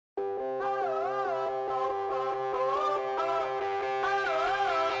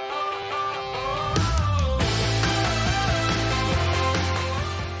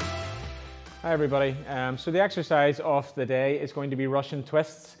Hi everybody. So the exercise of the day is going to be Russian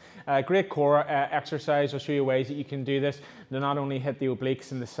twists. Great core exercise. I'll show you ways that you can do this to not only hit the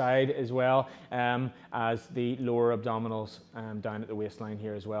obliques and the side as well as the lower abdominals down at the waistline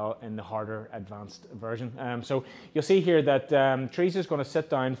here as well in the harder advanced version. So you'll see here that Teresa's going to sit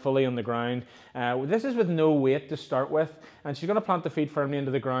down fully on the ground. This is with no weight to start with, and she's going to plant the feet firmly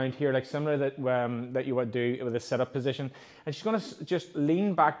into the ground here, like similar that you would do with a sit-up position. And she's going to just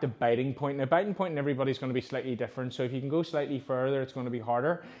lean back to biting point. Now biting point in everybody's going to be slightly different, so if you can go slightly further it's going to be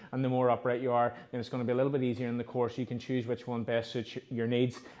harder, and the more upright you are then it's going to be a little bit easier in the core, so you can choose which one best suits your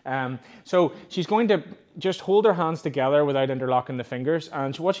needs. So she's going to just hold her hands together without interlocking the fingers,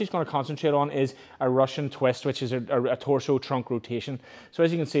 and what she's going to concentrate on is a Russian twist, which is a torso trunk rotation. So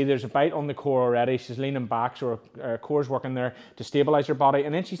as you can see, there's a bite on the core already. She's leaning back, so her core's working there to stabilize her body,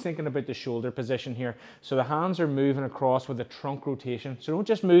 and then she's thinking about the shoulder position here. So the hands are moving across with a trunk rotation, so don't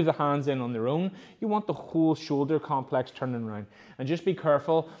just move the hands in on their own, you want the whole shoulder complex turning around. And just be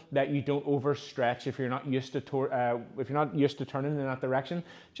careful that you don't overstretch if you're not used to turning in that direction.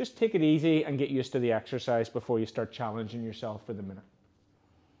 Just take it easy and get used to the exercise before you start challenging yourself for the minute.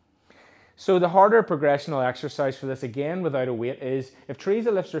 So the harder progressional exercise for this, again without a weight, is if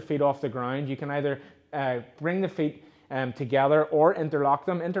Teresa lifts her feet off the ground, you can either bring the feet together or interlock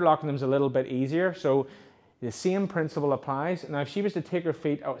them. Interlocking them is a little bit easier, so the same principle applies. Now if she was to take her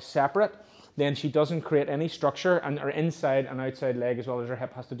feet out separate, then she doesn't create any structure, and her inside and outside leg as well as her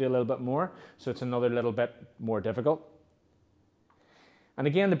hip has to do a little bit more, so it's another little bit more difficult. And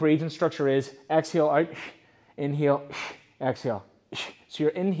again, the breathing structure is exhale out, inhale, exhale. So you're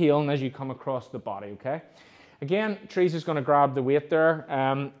inhaling as you come across the body, okay? Again, Teresa's going to grab the weight there,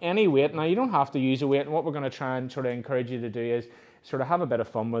 any weight. Now you don't have to use a weight, and what we're going to try and sort of encourage you to do is sort of have a bit of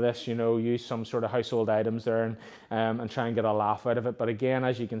fun with this, you know, use some sort of household items there and try and get a laugh out of it. But again,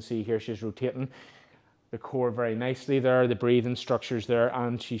 as you can see here, she's rotating the core very nicely there, the breathing structure's there,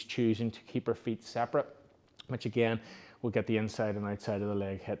 and she's choosing to keep her feet separate, which again will get the inside and outside of the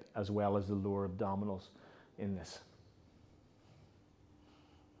leg hit as well as the lower abdominals in this.